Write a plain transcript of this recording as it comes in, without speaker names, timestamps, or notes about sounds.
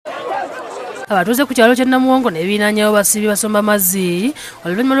Abatuuze ku kyalo kya Namuwongo n'ebiinaanyawo basibi basomba amazzi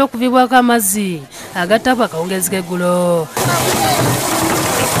oluvannyuma lw'okuvibwako amazzi agattako akawungeezi k'eggulo.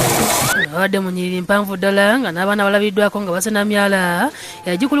 Abadde mu nnyiriri mpanvu ddala nga n'abaana balabiddwako nga basena myala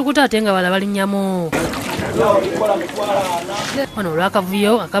yagikulukuta ate nga bala balinnyamu. Wano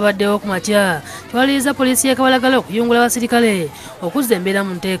olw'akavuyo akabaddewo ku makya kiwaliriza poliisi y'e Kabalagala okuyungula abasirikale okuzza embeera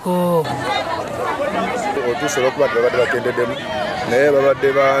mu nteeko. Otuuse olw'okuba babadde bakendeddemu naye babadde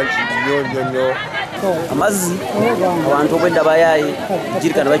bangi nnyo. Amazzi abantu obwedda bayaaye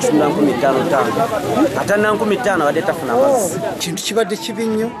jirikana bakitunda 15,000 ate na 15,000 abadde tafuna amazzi. Kintu kibadde kibi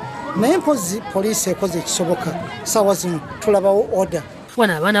nnyo naye mpozi poliisi ekoze ekisoboka. Saawa zino tulabawo order.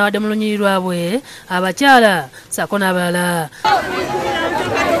 Wano abaana abadde mu lunyiri lwabwe abakyala ssaako n'abalala.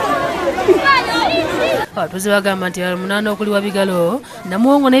 Abatuuze bagamba nti munaana okuli Wabigalo,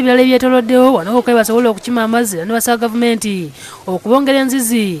 Namuwongo n'ebirala ebyetooloddewo wano okwe basobola okukima amazzi ne basaba gavumenti okubongera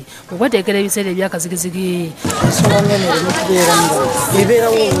enzizi mu kweteekera ebiseera ebyakazigizigi. Ensonga ng'eno erimu kubeera nga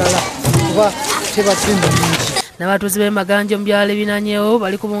ebeerawo olulala kuba tebatimba mingi. N'abatuuze b'e Maganja mu byalo ebinaanyeewo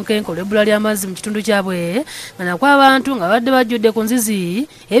bali ku bunkenke olw'ebbula ly'amazzi mu kitundu kyabwe nga nakwo abantu nga badde bajjudde ku nzizi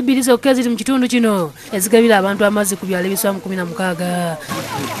ebbiri zokka eziri mu kitundu kino ezigabira abantu amazzi ku byalo ebiswa mu 16.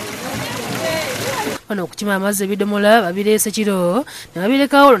 Wano okukima amazzi ebidomola babireese kiro ne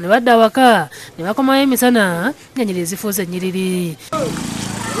babirekawo ne badda awaka ne bakomayo emisana ng'ennyiriri zifuuse ennyiriri.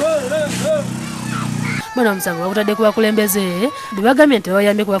 Bano omusango bagutadde ku bakulembeze be bagambye nti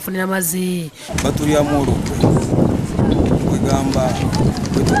babayambye kubafunira amazzi. Batulyamu olukwe bwe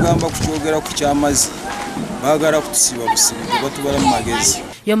tugamba ku kyogera ku ky'amazzi baagala kutusiba busibi tebatubala mu magezi.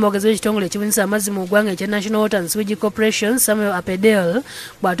 Y'omwogezi w'ekitongole ekibunyisa amazzi mu ggwanga ekya National Water and Sewage Corporation Samuel Apedel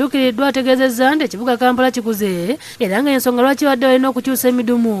bw'atuukiriddwa ategeezezza nti ekibuga Kampala kikuze era nga ensonga lwaki badde balina okukyusa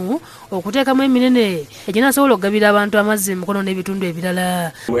emidumu okuteekamu eminene eginaasobola okugabira abantu amazzi mu mukono n'ebitundu ebirala.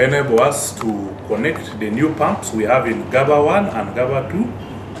 To enable us to connect the new pumps we have in Gaba 1 and Gaba 2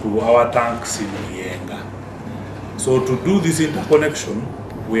 to our tanks in Yenga. So to do this interconnection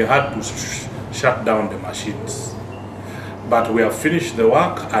we had to shut down the machines. But we have finished the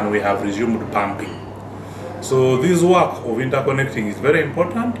work and we have resumed pumping. So this work of interconnecting is very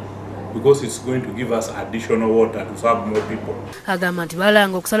important because it's going to give us additional water to serve more people. Agamba nti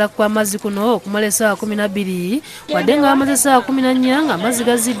balanga okusala kw'amazzi kuno okumala essaawa 12 wadde nga bamaze essaawa 14 nga amazzi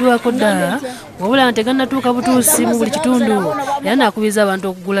gaziddwako dda wabula nti tegannatuuka butuusi mu buli kitundu era n'akubiriza abantu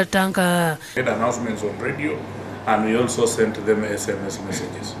okugula tanka. We had announcements on radio and we also sent them SMS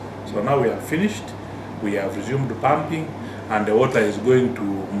messages. So now we have finished, we have resumed pumping and the water is going to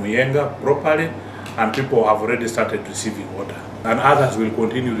Muyenga properly and people have already started receiving water. And others will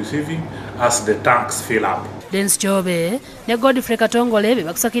continue receiving as the tanks fill up. Dennis Chobe ne Godfrey Katongole be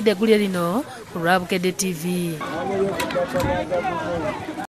bakusakidde eggulire lino ku lwa Bukedde TV.